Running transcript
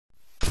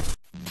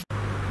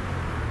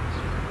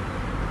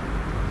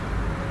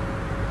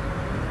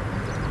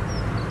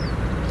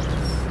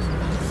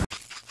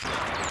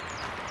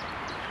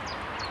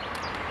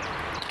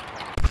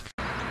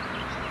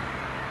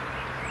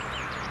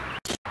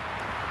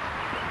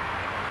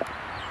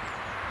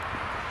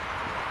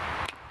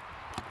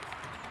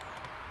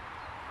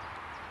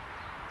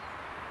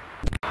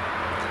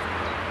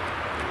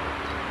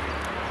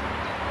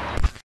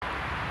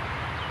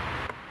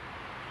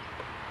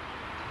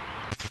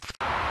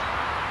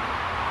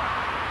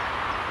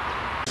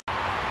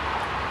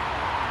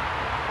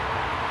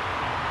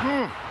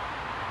Yeah,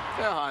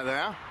 hi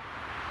there.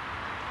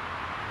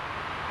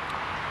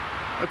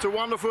 It's a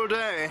wonderful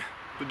day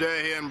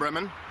today here in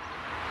Bremen.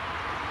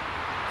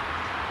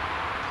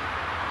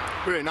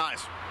 Really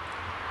nice.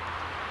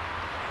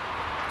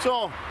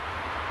 So,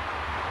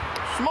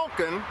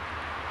 smoking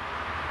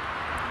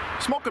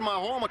my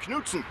Holmer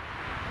Knudsen.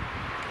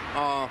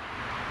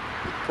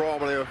 You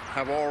probably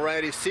have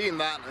already seen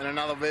that in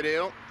another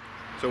video.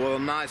 So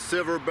with a nice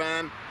silver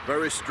band,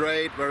 very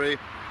straight, very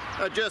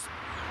just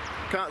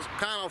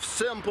kind of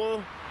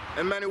simple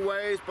in many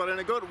ways, but in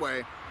a good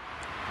way.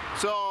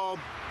 So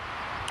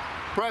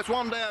perhaps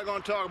one day I'm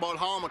going to talk about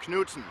Holmer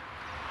Knudsen.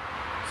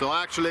 So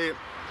actually,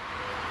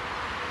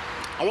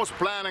 I was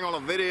planning on a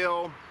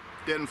video,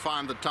 didn't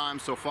find the time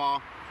so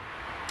far,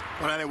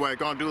 but anyway,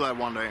 gonna do that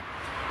one day.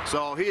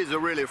 So he is a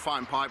really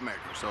fine pipe maker.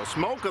 So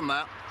smoking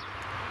that,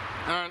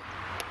 and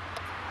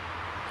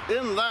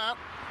in that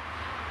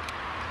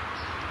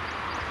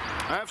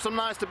I have some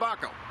nice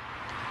tobacco.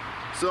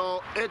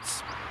 So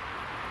it's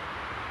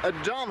a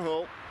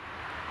Dunhill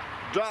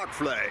Dark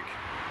Flake.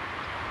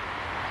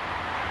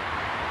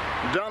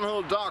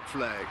 Dunhill Dark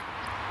Flake.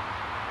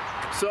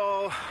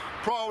 So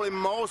probably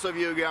most of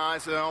you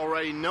guys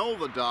already know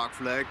the Dark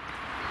Flake,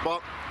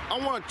 but I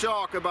want to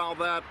talk about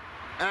that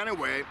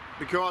anyway,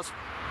 because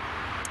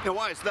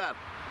why is that?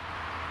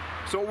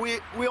 So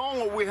we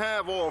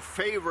have our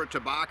favorite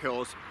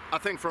tobaccos, I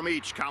think, from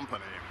each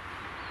company.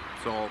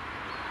 So,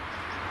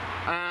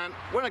 and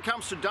when it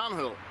comes to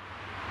Dunhill,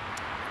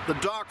 the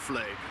Dark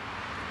Flake,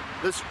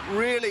 this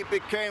really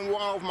became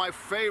one of my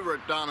favorite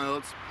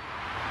Dunhills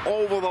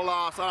over the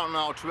last, I don't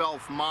know,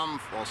 12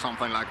 months or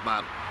something like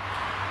that.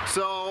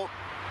 So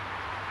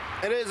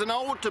it is an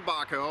old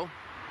tobacco.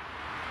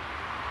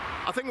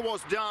 I think it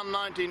was done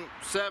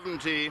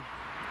 1970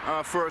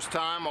 first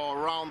time or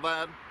around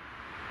that,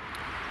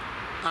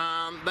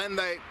 and then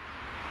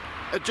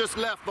it just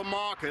left the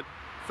market,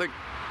 I think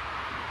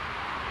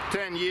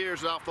 10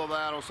 years after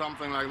that or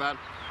something like that,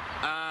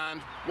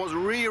 and was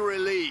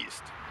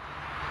re-released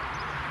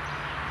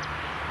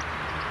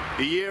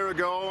a year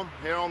ago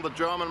here on the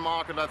German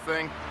market, I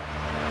think,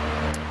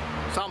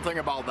 something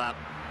about that.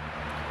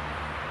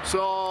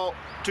 So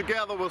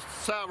together with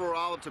several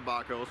other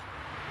tobaccos,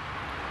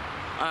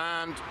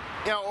 and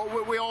you know,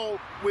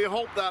 we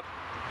hope that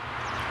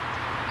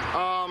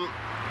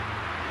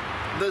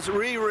this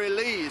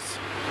re-release,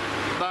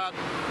 that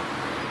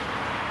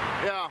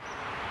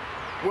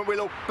when we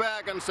look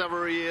back in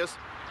several years,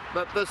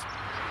 that this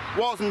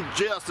wasn't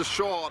just a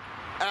short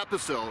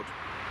episode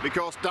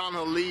because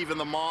Dunhill leaving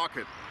the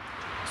market.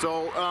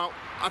 So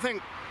I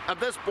think at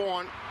this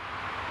point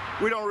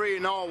we don't really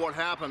know what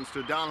happens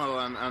to Dunhill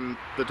and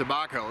the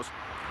tobaccos.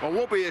 Well, it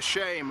would be a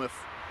shame if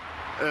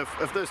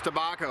this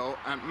tobacco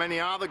and many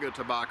other good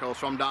tobaccos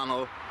from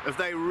Dunhill, if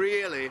they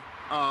really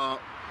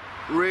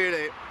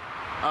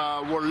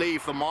will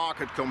leave the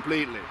market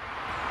completely.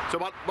 So,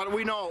 but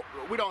we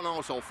don't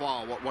know so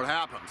far what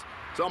happens.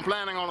 So I'm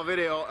planning on a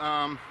video,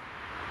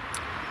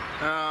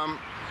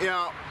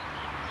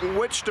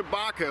 which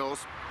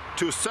tobaccos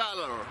to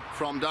sell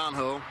from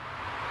Dunhill,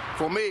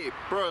 for me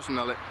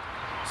personally.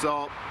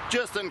 So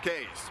just in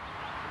case.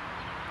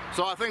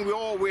 So I think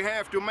we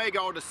have to make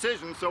our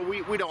decisions. So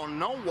we don't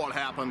know what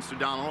happens to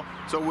Dunhill,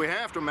 so we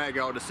have to make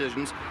our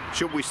decisions.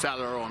 Should we sell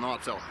her or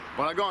not? So,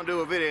 but I'm going to do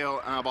a video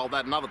about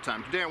that another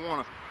time. Today I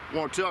want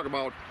to talk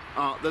about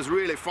this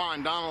really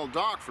fine Dunhill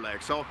Dark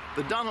Flake. So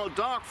the Dunhill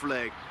Dark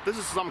Flake, this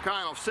is some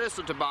kind of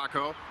sister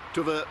tobacco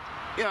to the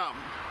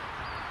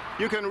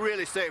you can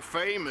really say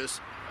famous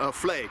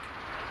flake.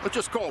 Let's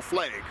just call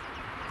flake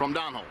from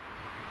Dunhill.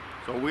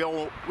 So we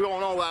all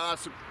know that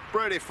that's a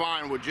pretty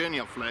fine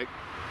Virginia flake.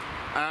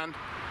 And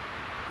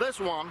this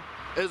one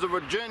is a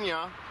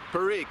Virginia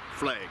Perique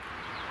flake.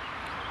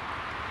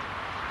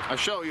 I'll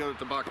show you the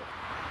tobacco.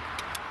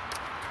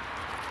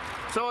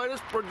 So it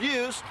is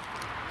produced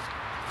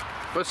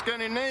by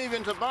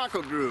Scandinavian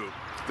Tobacco Group,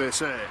 they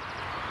say.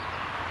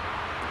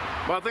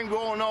 But I think we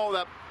all know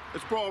that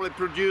it's probably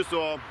produced,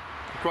 or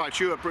quite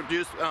sure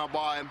produced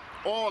by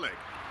Orlik.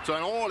 So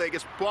an Orlik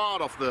is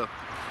part of the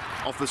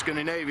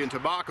Scandinavian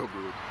Tobacco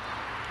Group.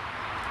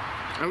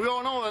 And we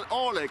all know that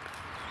Orlik,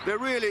 they're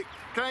really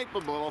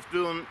capable of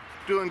doing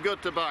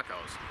good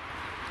tobaccos,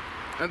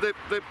 and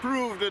they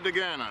proved it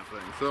again, I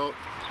think. So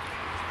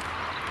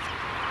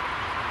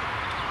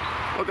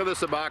look at this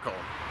tobacco.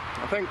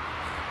 I think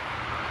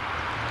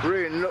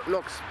really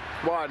looks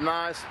quite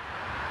nice.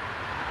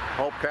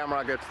 Hope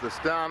camera gets this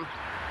done.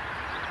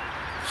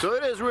 So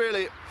it is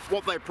really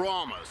what they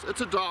promise.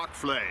 It's a dark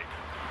flake.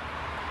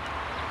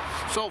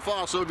 So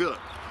far so good.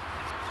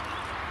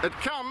 It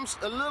comes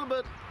a little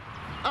bit,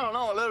 I don't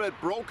know, a little bit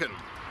broken.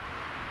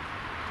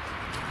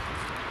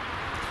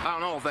 I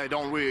don't know if they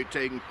don't really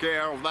take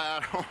care of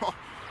that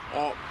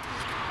or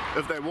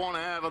if they want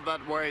to have it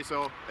that way.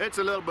 So it's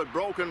a little bit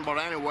broken, but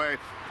anyway,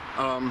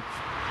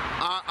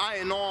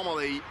 I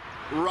normally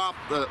rub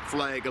the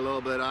flake a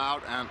little bit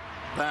out and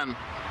then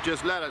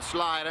just let it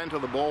slide into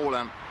the bowl,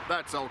 and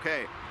that's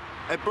okay.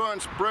 It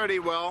burns pretty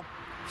well.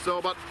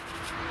 So, but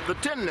the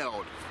tin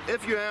note,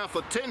 if you have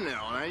the tin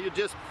now, you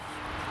just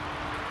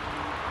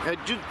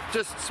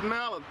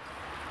smell it.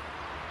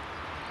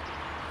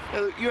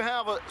 You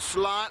have a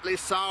slightly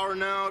sour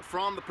note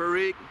from the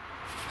perique,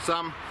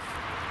 some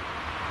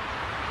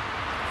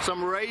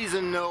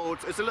raisin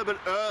notes. It's a little bit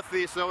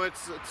earthy, so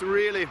it's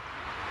really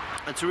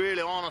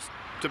honest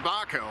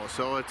tobacco.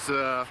 So it's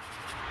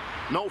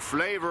no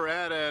flavor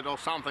added or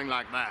something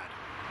like that,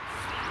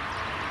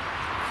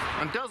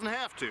 and doesn't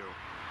have to.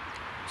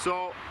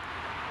 So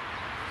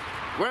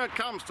when it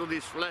comes to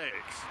these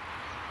flakes,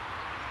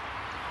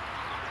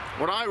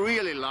 what I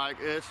really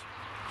like is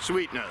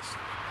sweetness.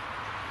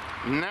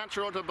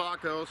 Natural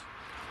tobaccos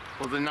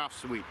with enough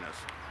sweetness,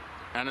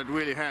 and it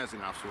really has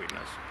enough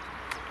sweetness.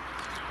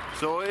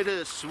 So it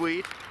is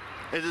sweet.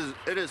 It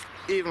is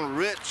even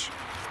rich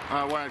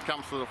when it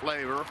comes to the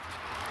flavor,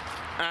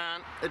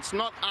 and it's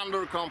not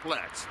under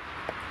complex.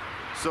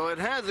 So it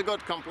has a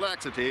good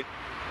complexity.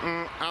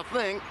 I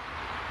think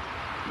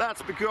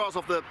that's because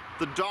of the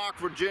dark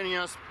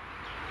Virginias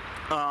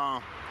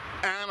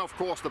and of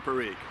course the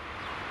perique.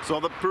 So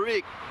the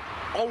perique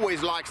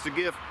always likes to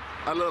give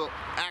a little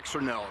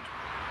extra note.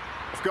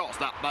 Of course,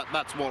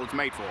 that's what it's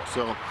made for.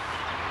 So,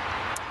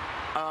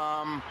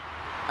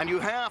 and you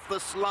have the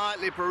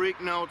slightly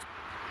perique notes,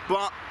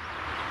 but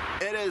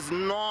it is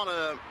not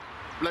a,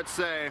 let's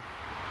say,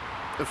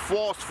 a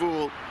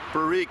forceful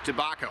perique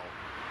tobacco.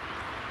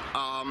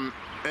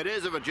 It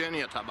is a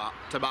Virginia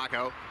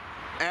tobacco,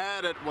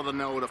 added with a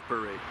note of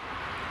perique.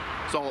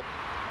 So,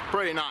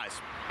 pretty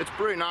nice. It's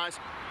pretty nice.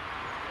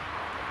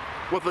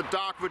 With the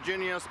dark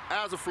Virginias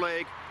as a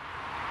flake,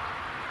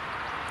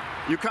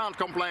 you can't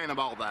complain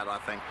about that, I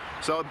think.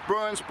 So it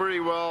burns pretty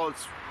well,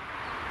 it's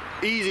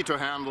easy to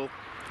handle.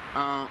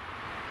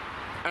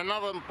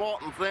 Another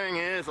important thing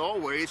is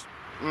always,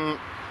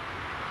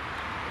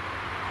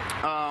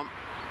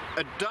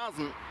 it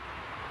doesn't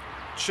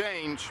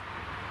change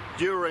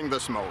during the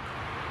smoke.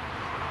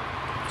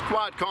 It's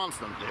quite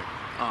constantly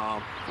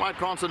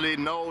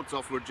notes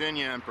of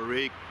Virginia and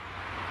perique.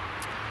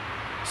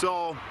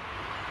 So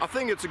I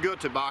think it's a good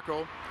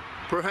tobacco,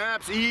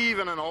 perhaps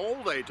even an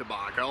all-day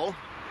tobacco.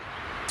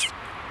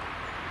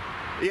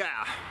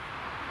 Yeah,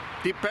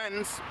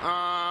 depends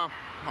how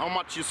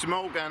much you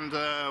smoke and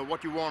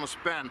what you want to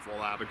spend for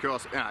that,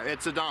 because yeah,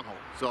 it's a Dunhill,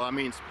 so that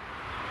means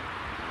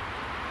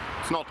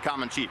it's not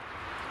coming cheap.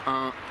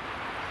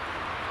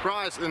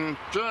 Price in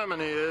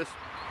Germany is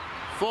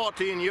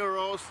 14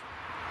 euros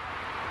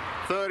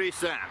 30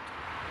 cents.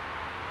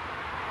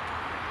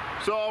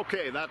 So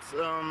okay, that's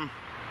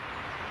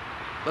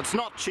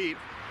not cheap,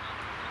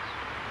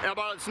 yeah,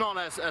 but it's not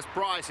as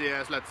pricey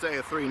as, let's say,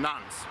 a 3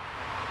 Nuns.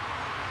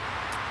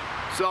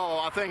 So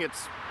I think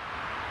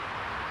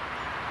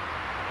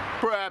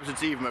perhaps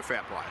it's even a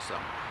fair price, so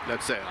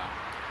let's say that.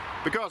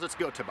 Because it's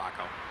good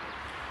tobacco.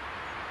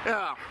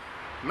 Yeah,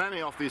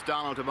 many of these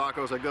Dunhill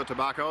tobaccos are good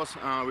tobaccos,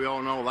 we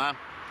all know that.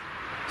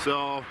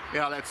 So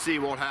yeah, let's see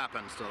what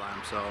happens to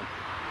them. So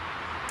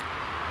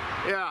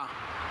yeah,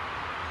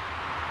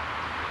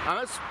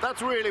 and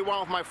that's really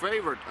one of my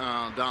favorite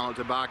Dunhill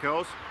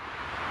tobaccos.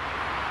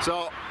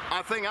 So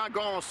I think I'm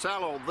gonna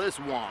sell this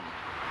one,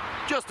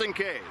 just in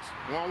case.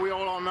 Well, we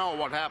all don't know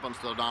what happens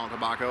to the Dunhill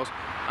tobaccos,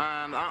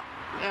 and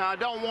yeah, I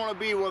don't want to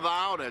be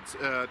without it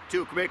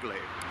too quickly.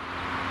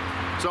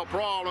 So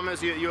problem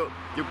is you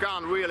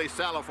can't really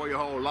sell it for your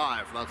whole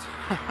life. That's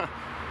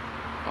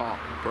oh,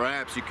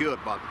 perhaps you could,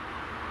 but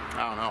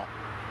I don't know.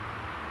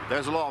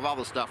 There's a lot of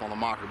other stuff on the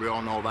market, we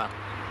all know that.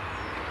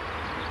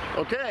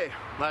 Okay,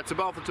 that's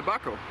about the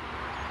tobacco.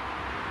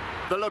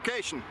 The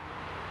location.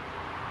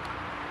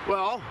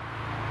 Well,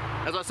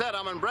 as I said,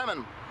 I'm in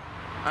Bremen,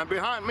 and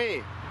behind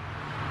me,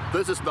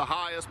 this is the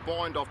highest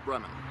point of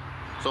Bremen.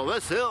 So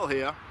this hill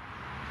here,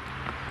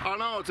 I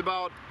know it's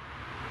about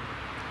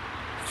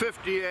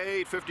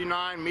 58,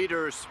 59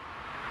 meters.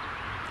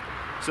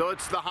 So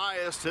it's the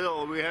highest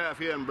hill we have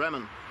here in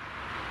Bremen.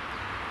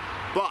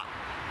 But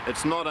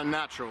it's not a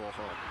natural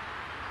hill.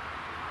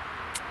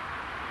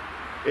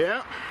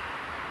 Yeah,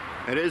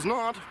 it is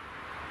not.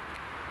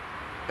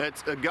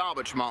 It's a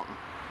garbage mountain.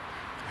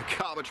 A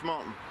garbage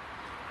mountain.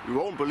 You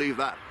won't believe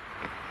that.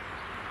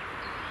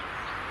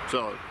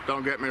 So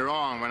don't get me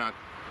wrong, when I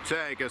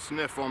take a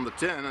sniff from the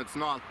tin, it's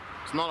not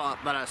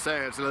that I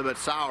say it's a little bit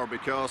sour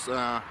because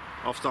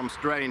of some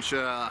strange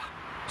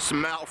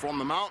smell from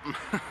the mountain.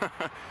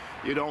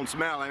 You don't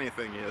smell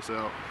anything here,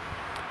 so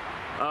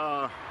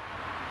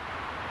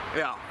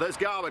yeah, this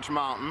garbage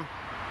mountain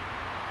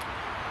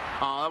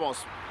that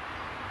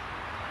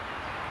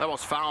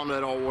was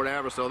founded or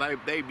whatever, so they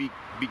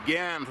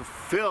began to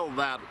fill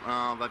that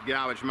that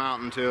garbage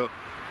mountain to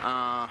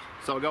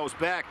so it goes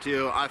back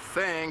to, I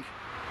think,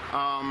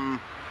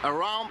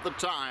 around the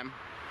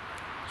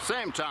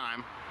same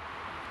time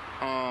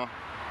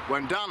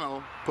when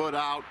Dunhill put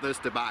out this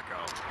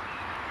tobacco.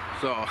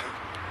 So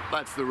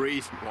that's the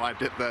reason why I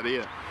did that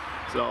here.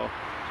 So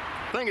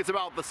I think it's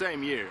about the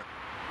same year.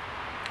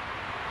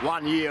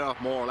 1 year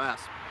more or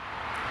less.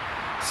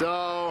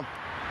 So,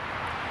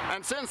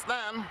 and since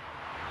then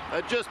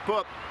I just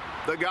put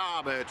the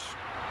garbage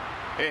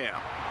here.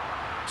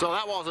 So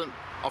that wasn't,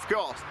 of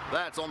course,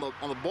 that's on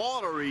the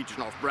border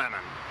region of Bremen.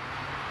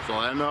 So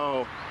there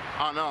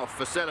are no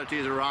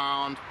facilities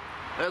around.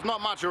 There's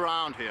not much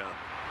around here.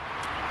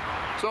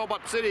 So,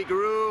 but the city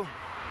grew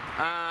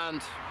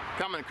and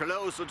coming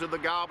closer to the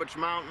garbage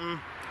mountain.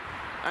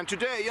 And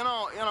today, you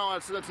know,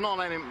 it's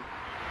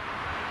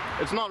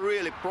not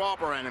really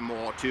proper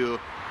anymore to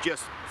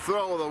just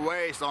throw the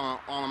waste on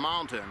a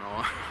mountain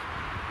or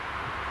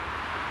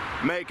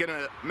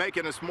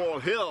making a small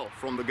hill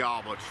from the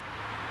garbage.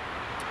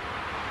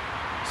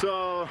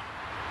 So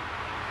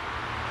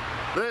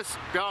this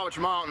garbage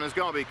mountain is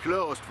going to be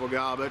closed for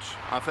garbage,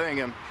 I think,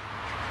 in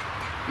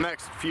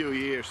next few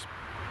years,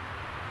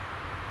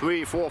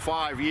 3, 4,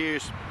 5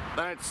 years.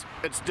 Then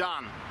it's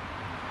done,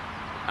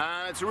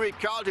 and it's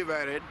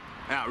recultivated.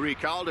 Yeah,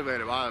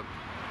 recultivated.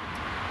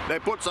 They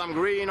put some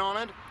green on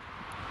it,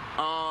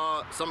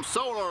 some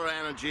solar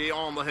energy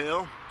on the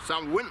hill,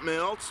 some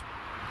windmills.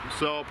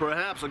 So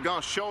perhaps I'm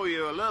gonna show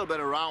you a little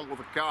bit around with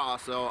the car.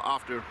 So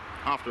after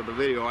the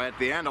video, at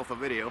the end of the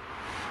video.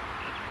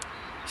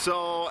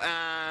 So,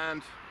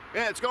 and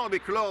yeah, it's gonna be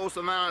closed,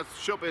 and then it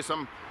should be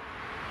some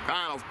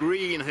kind of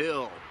green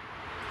hill.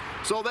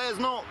 So there's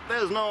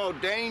no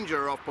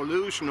danger of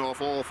pollution or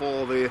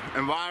for the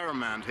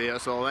environment here.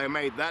 So they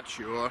made that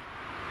sure.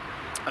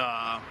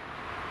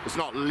 It's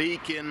not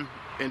leaking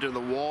into the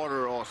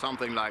water or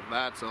something like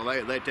that. So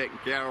they taking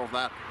care of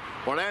that.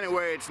 But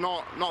anyway, it's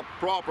not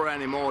proper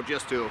anymore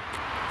just to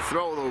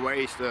throw the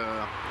waste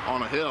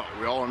on a hill.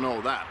 We all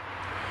know that.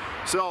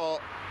 So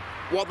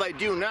what they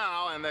do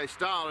now, and they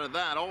started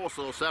that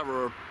also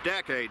several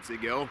decades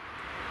ago,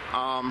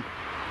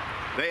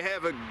 they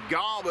have a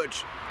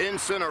garbage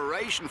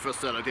incineration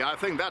facility. I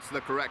think that's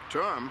the correct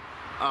term.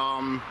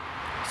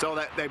 So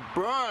that they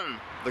burn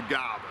the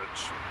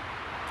garbage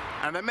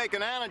and they make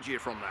an energy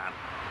from that.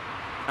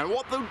 And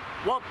what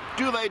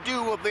do they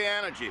do with the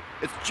energy?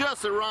 It's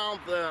just around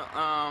the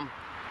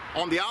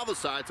on the other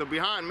side. So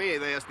behind me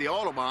there's the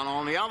Autobahn.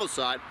 On the other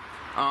side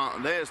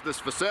there's this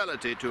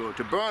facility to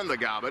burn the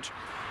garbage,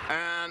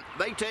 and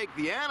they take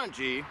the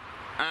energy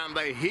and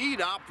they heat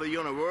up the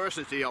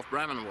University of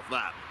Bremen with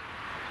that.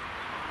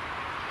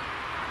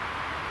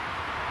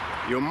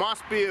 You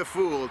must be a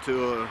fool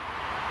to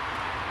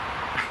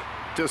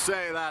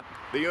say that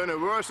the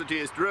university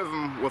is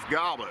driven with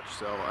garbage.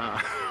 So,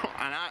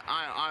 and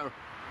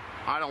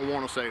I don't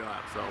want to say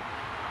that. So,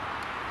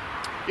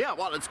 yeah,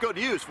 well, it's good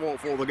use for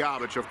the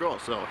garbage, of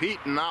course. So,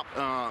 heating up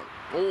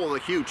all the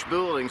huge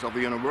buildings of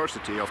the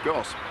university, of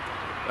course,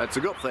 that's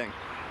a good thing.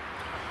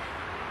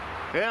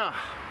 Yeah.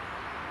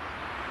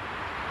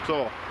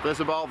 So, this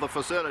about the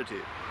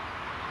facility.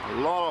 A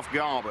lot of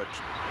garbage.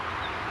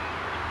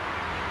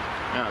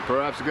 Yeah,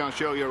 perhaps I'm gonna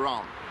show you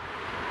around.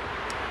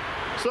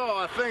 So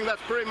I think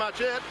that's pretty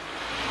much it.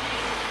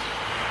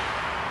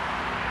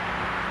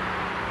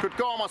 Could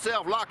call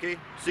myself lucky.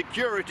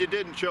 Security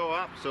didn't show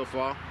up so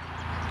far.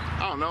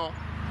 I don't know.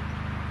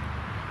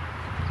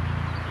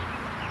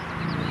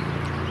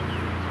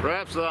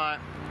 Perhaps I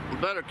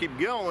better keep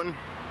going.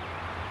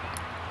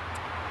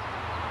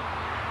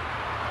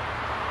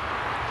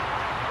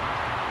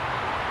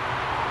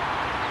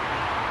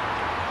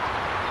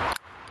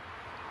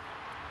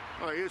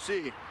 Well, you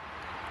see,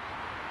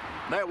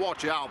 they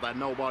watch out that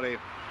nobody,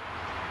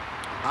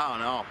 I don't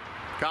know,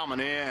 coming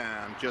in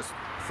and just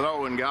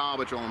throwing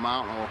garbage on the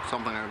mountain or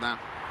something like that.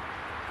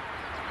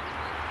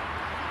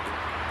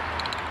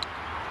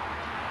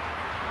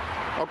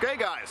 Okay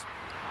guys,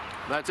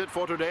 that's it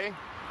for today.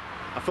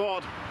 I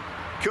thought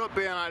it could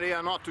be an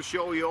idea not to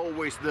show you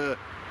always the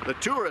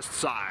tourist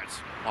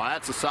sides. Well,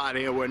 that's a side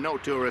here where no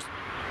tourist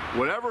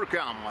would ever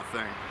come, I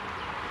think.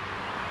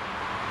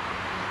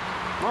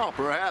 Well,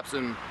 perhaps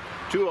in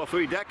 2 or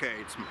 3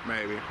 decades,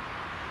 maybe.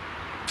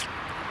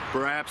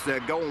 Perhaps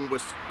they're going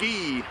with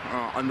ski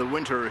in the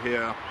winter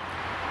here,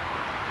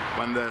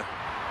 when the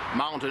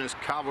mountain is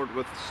covered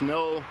with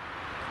snow,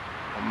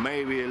 or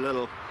maybe a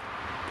little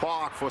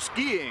park for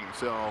skiing.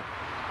 So,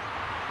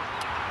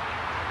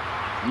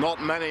 not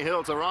many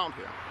hills around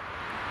here.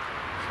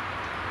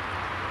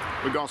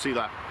 We're gonna see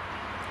that.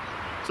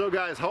 So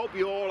guys, hope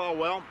you all are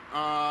well.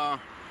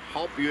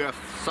 Hope you have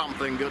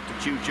something good to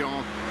chew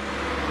on.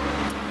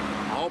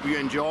 Hope you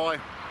enjoy.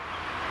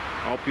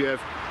 Hope you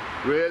have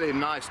really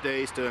nice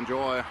days to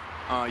enjoy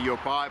your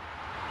pipe.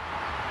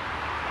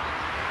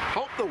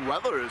 Hope the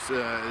weather is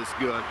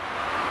good,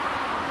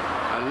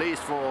 at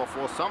least for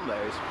some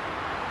days.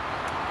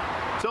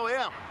 So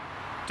yeah,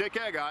 take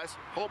care guys.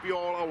 Hope you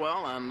all are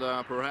well, and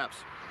perhaps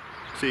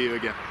see you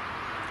again.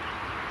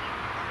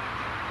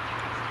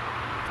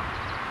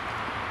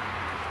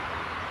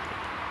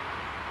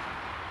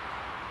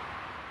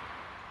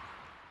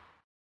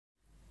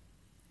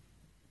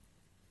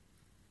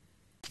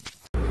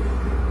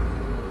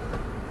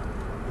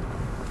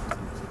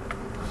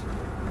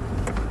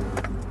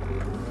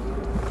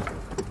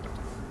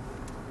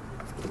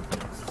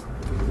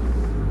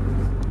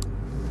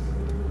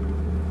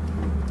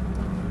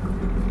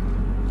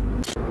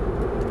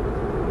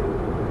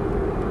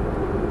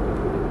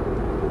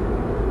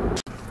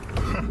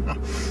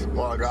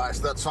 Well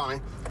guys, that's funny.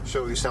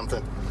 Show you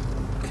something.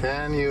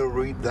 Can you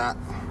read that?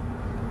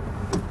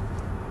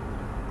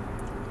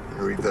 Can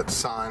you read that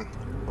sign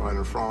right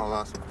in front of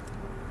us?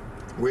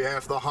 We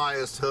have the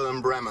highest hill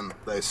in Bremen,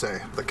 they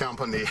say. The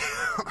company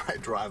I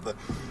drive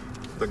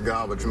the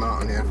garbage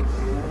mountain here.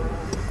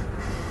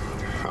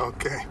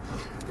 Okay,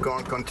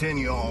 gonna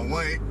continue our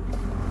way.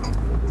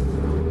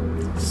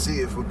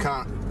 See if we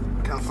can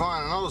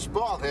find another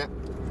spot here.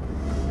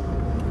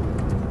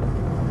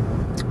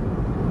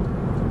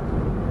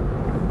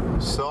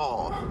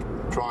 So,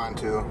 trying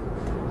to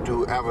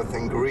do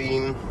everything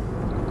green.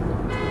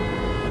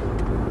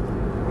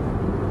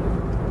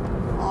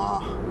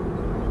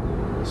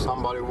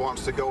 Somebody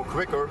wants to go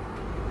quicker.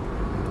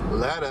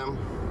 Let him.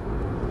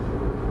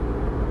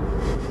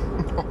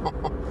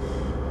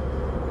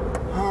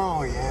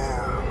 Oh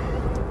yeah.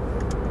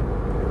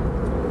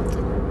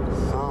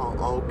 So,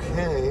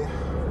 okay.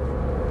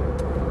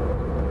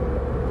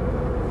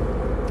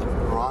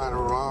 Right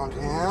around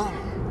here.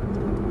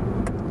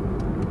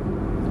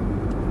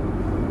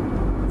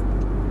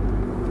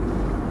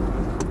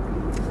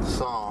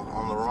 So,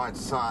 on the right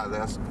side,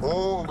 there's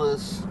all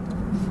this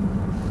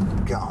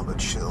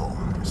garbage hill.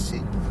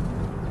 See?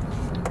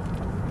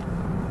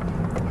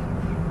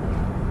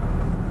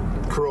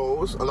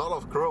 Crows, a lot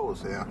of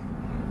crows here.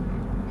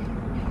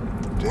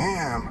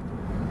 Damn.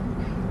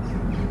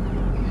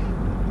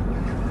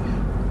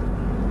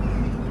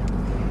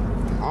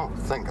 Oh,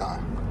 think I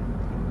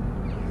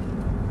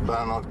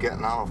better not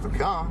getting out of the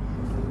car.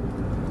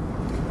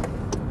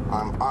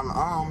 I'm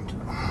unarmed.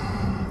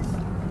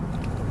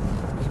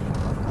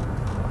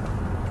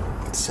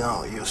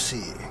 So, you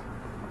see,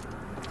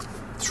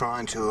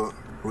 trying to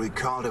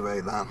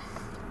recultivate that.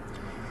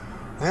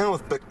 And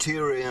with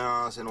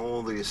bacteria and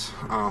all these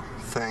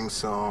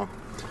things, all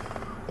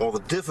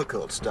the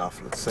difficult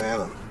stuff, let's say,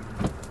 the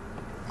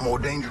more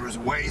dangerous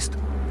waste.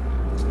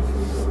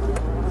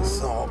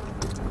 So,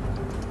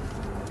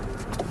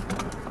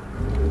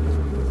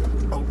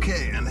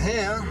 okay, and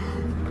here,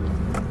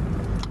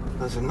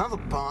 there's another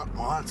part,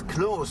 well, it's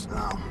closed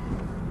now.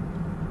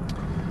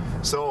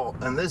 So,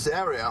 in this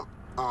area,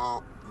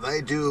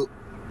 they do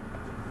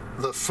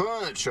the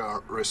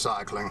furniture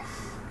recycling.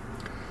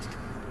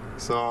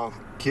 So I'll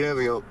give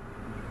you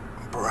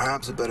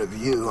perhaps a better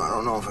view. I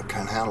don't know if I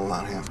can handle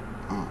that here.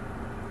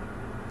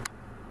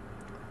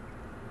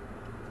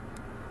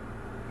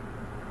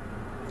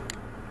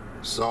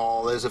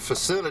 So there's a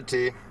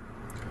facility,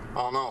 I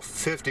don't know,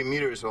 50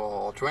 meters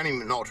or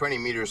 20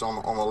 meters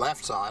on the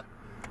left side,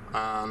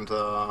 and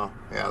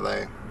yeah,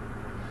 they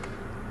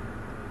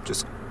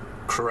just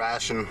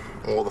crashing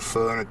all the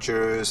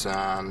furnitures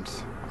and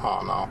I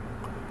don't know,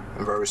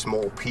 in very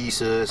small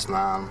pieces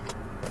and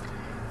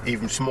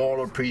even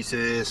smaller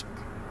pieces,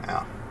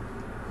 yeah,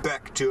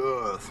 back to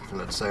earth,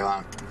 let's say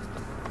that.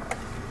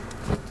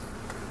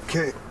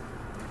 Okay,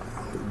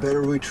 we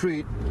better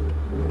retreat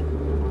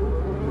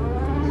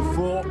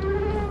before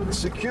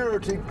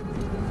security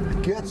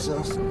gets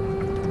us.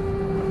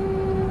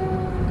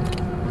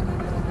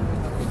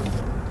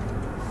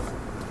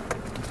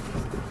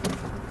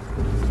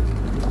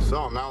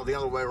 So now the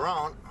other way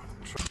around.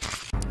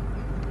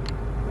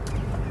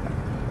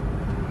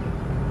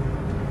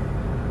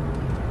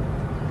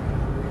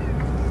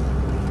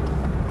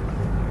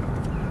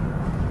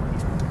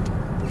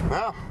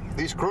 Well,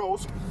 these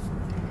crows,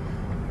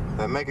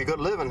 they make a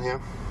good living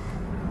here.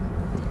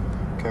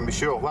 Can be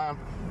sure of that.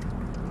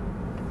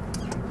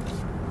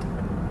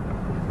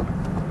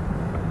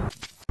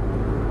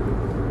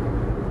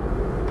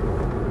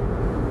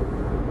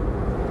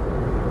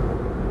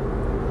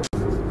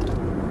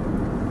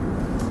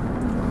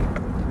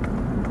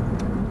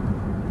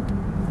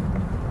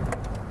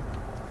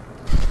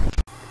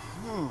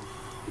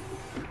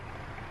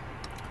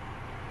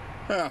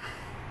 Yeah.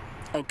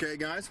 Okay,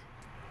 guys.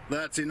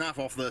 That's enough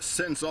of the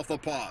sins of the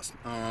past.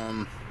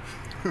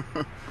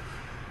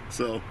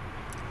 So,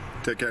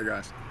 take care,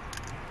 guys.